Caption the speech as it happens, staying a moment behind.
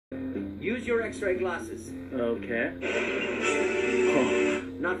Use your x-ray glasses. Okay. Oh,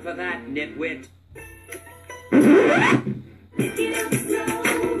 not for that, nitwit.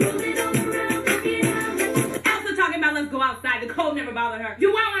 Also talking about let's go outside. The cold never bothered her. Do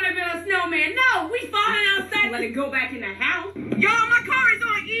I want to build a snowman? No, we falling outside. Let it go back in the house. Y'all, my car is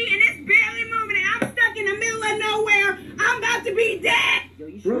on E and it's barely moving and I'm stuck in the middle of nowhere. I'm about to be dead.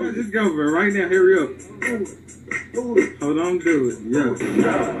 Bro, just go, bro. Right now, hurry up. Hold on, do it. Yeah.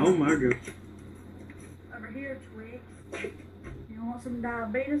 Oh my God. Over here, Twix. You want some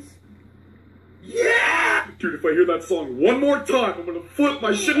diabetes? Yeah! Dude, if I hear that song one more time, I'm gonna flip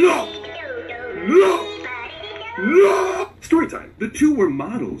my shit. No! No! No! Story time. The two were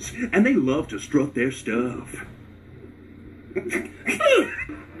models, and they loved to strut their stuff.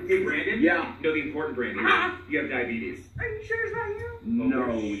 Hey, Brandon? Yeah. You know the important Brandon. You have diabetes. Are you sure it's not you?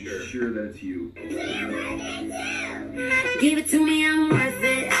 No, sure that's you. Give it to me, I'm worth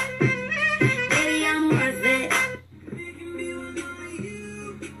it. Baby, I'm worth it.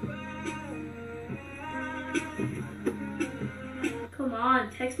 Come on,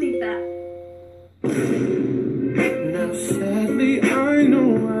 text me back. Now sadly, I know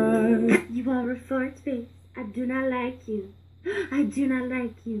why. You are a fart face. I do not like you. I do not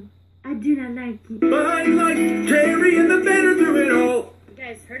like you. I do not like you. But I like carrying the banner through it all. You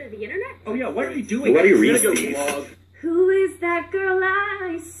guys heard of the internet? Oh yeah, what are you doing? What are you You're reading? gonna go vlog. Who is that girl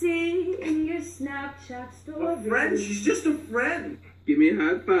I see in your Snapchat story? A friend? She's just a friend. Give me a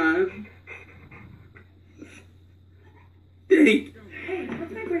high five. Dang. Hey,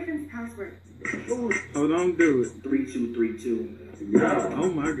 what's my boyfriend's password? Hold on, do it. 3232. Oh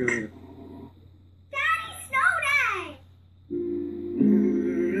my God. Daddy, snow day!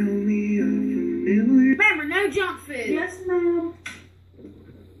 Remember, no junk food. Yes, ma'am.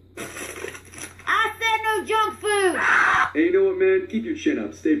 I said no junk food. Hey, you know what, man? Keep your chin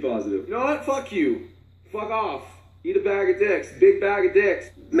up. Stay positive. You know what? Fuck you. Fuck off. Eat a bag of dicks. Big bag of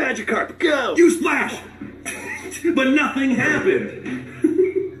dicks. Magikarp, go! You splash! But nothing happened.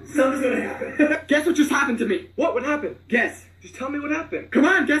 Something's gonna happen. Guess what just happened to me? What? What happened? Guess. Just tell me what happened. Come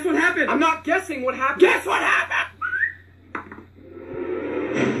on, guess what happened. I'm not guessing what happened. Guess what happened!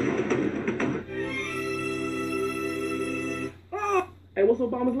 Oh. Hey, what's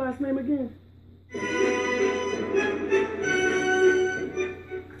Obama's last name again?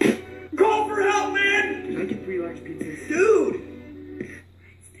 Call for help, man! Can I get 3 large pizzas? Dude!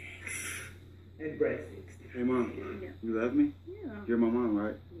 And breadsticks. Hey, Mom. You love me? Yeah. You're my mom,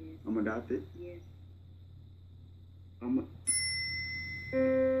 right? Yes. I'm adopted? Yes. I'm a...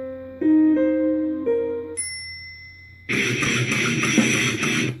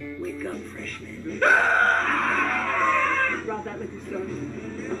 Wake up, freshman. Rob that liquor store.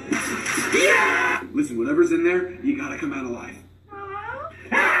 Yeah! Listen, whatever's in there, you gotta come out alive.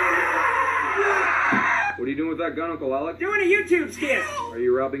 What are you doing with that gun, Uncle Alec? Doing a YouTube skit. Are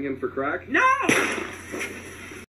you robbing him for crack? No!